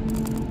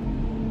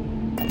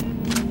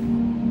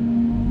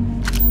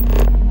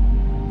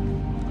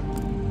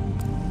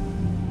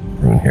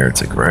 Rune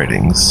heretic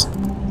writings.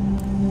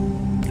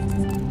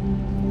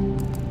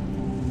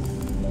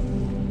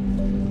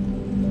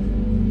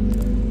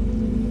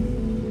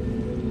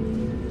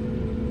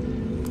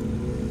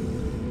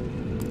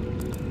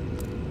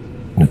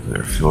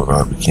 Nuclear fuel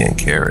rod we can't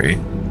carry.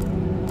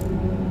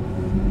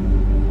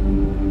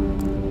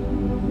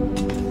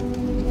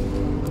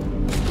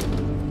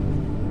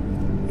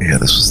 Yeah,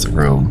 this was the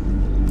room.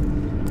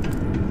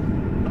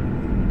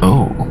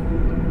 Oh.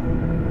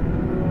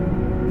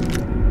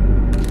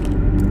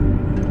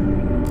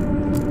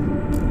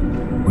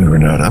 We were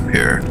not up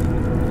here.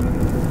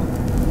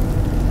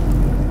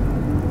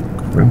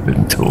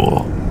 Crimping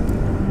tool.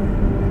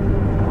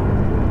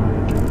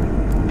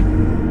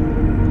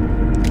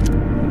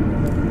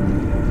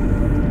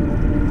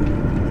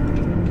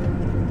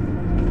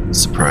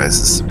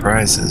 Surprises,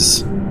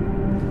 surprises.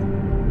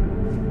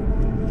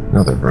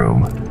 Another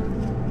room.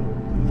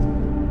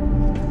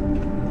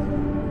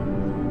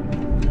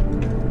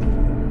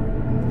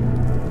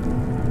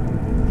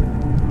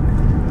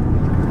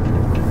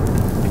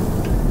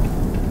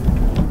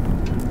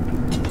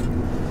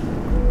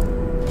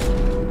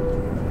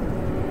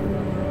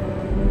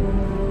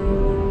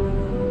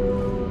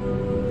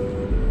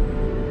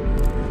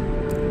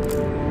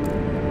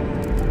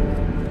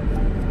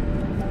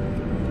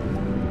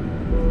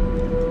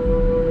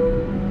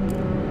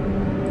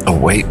 A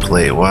weight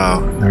plate, wow,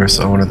 never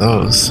saw one of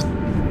those.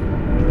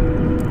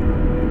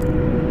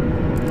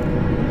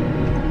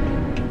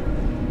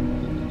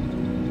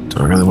 Do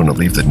I really want to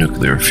leave the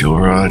nuclear fuel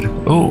rod?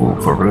 Oh,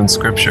 for rune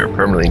scripture,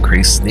 permanently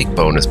increased sneak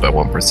bonus by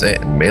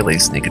 1% and melee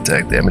sneak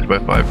attack damage by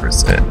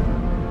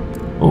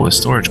 5%. Oh, a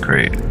storage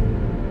crate.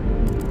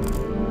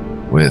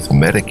 With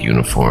medic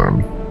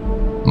uniform.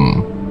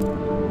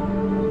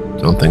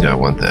 Don't think I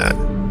want that.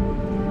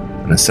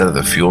 And instead of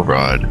the fuel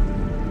rod,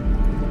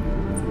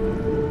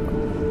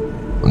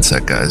 one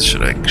sec, guys.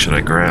 Should I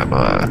grab?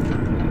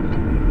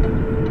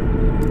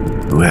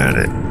 Who had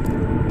it?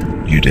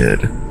 You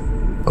did.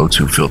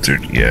 O2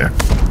 filtered. Yeah.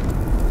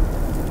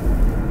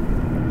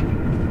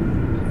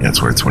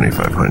 That's worth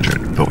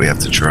 2,500. But we have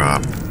to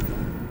drop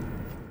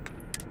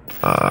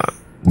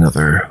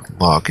another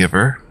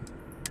lawgiver.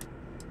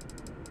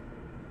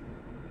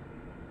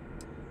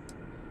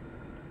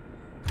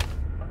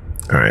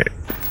 All right.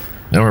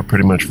 Now we're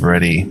pretty much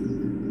ready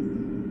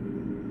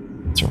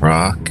to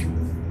rock.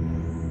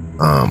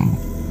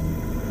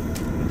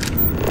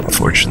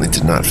 Unfortunately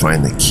did not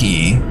find the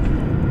key.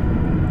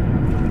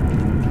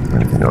 Is there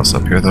anything else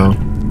up here though?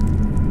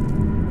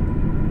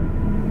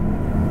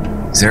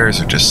 These areas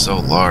are just so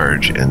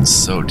large and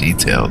so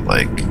detailed,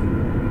 like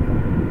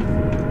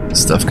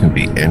stuff can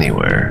be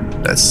anywhere.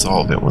 That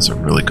solvent was a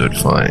really good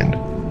find.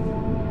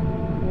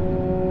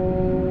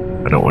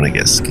 I don't want to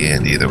get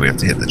scanned either. We have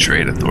to hit the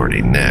trade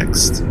authority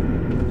next.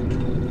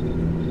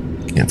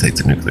 Can't take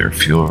the nuclear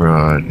fuel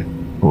rod.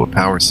 Oh, a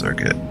power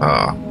circuit.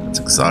 Ah, it's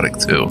exotic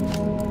too.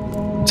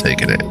 I'm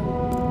taking it.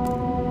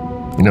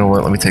 You know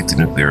what? Let me take the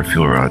nuclear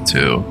fuel rod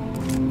too.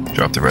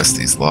 Drop the rest of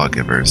these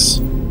lawgivers.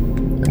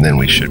 And then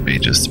we should be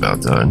just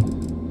about done.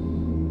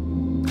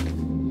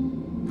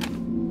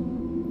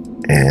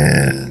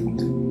 And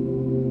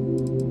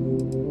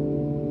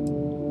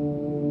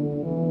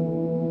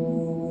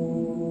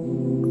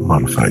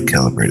modified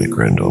calibrated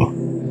Grendel.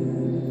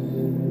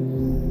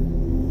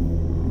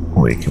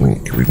 Wait, can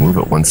we move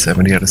at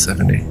 170 out of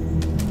 70?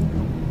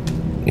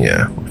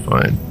 Yeah, we're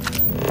fine.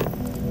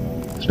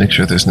 Just make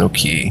sure there's no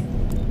key.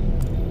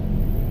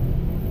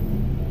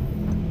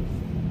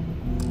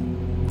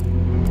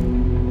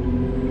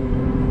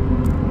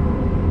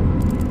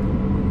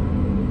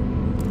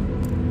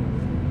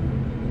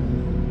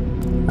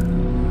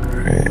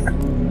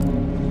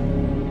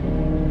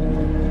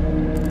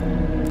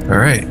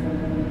 Alright.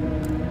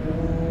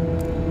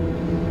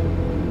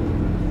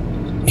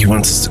 He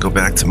wants us to go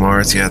back to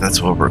Mars. Yeah,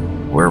 that's where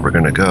we're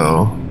gonna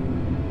go.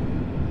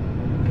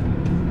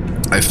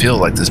 I feel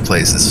like this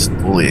place is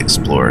fully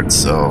explored,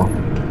 so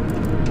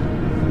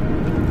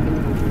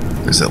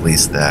there's at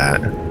least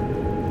that.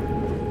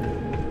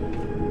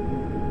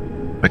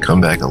 If I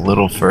come back a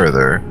little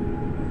further,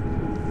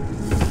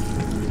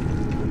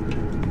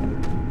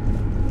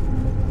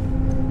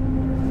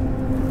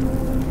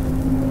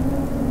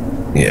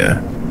 yeah,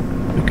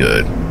 we're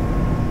good.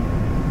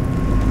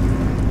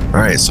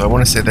 Alright, so I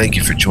want to say thank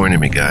you for joining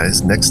me,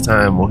 guys. Next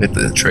time we'll hit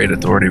the trade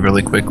authority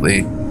really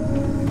quickly,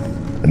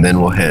 and then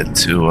we'll head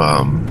to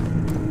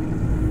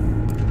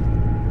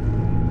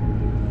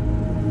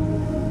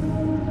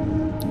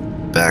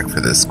back for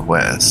this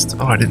quest.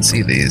 Oh, I didn't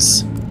see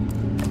these.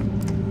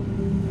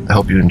 I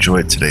hope you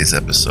enjoyed today's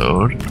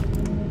episode.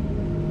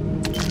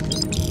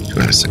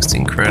 Another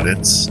 16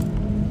 credits.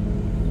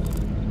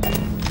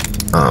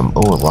 Oh, a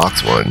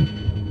locked one.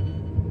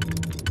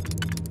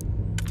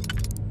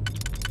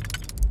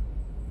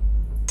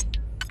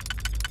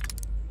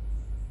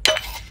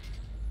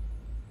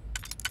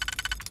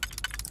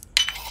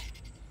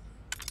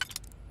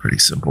 Pretty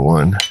simple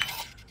one.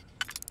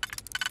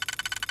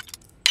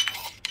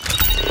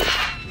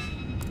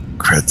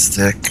 Cred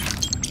stick,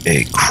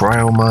 a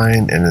cryo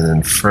mine, and an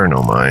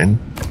inferno mine,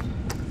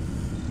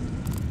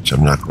 which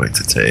I'm not going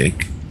to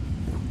take.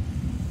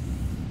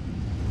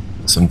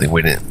 Something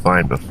we didn't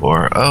find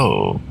before.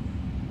 Oh,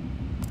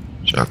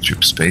 shock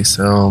troop space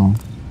helm.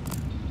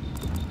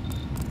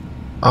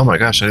 Oh my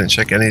gosh, I didn't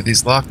check any of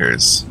these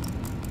lockers.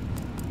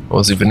 What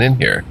was even in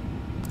here?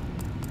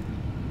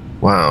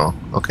 Wow.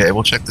 Okay,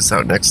 we'll check this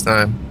out next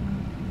time.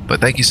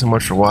 But thank you so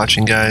much for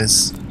watching,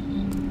 guys.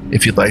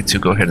 If you'd like to,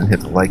 go ahead and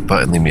hit the like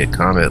button, leave me a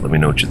comment, let me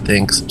know what you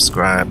think,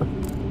 subscribe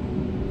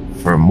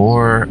for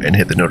more, and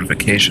hit the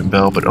notification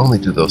bell, but only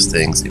do those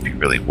things if you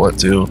really want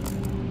to.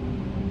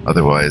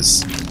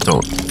 Otherwise,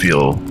 don't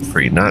feel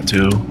free not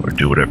to, or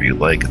do whatever you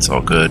like, it's all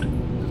good.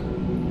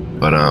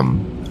 But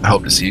I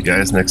hope to see you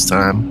guys next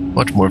time.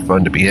 Much more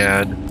fun to be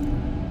had.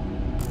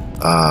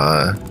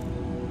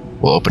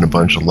 We'll open a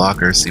bunch of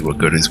lockers, see what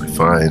goodies we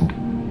find,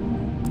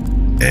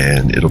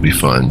 and it'll be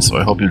fun. So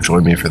I hope you'll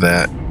join me for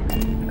that,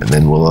 and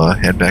then we'll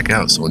head back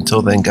out. So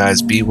until then,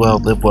 guys, be well,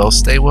 live well,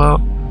 stay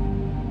well,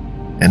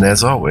 and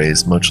as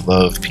always, much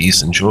love,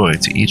 peace, and joy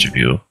to each of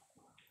you.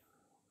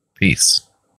 Peace.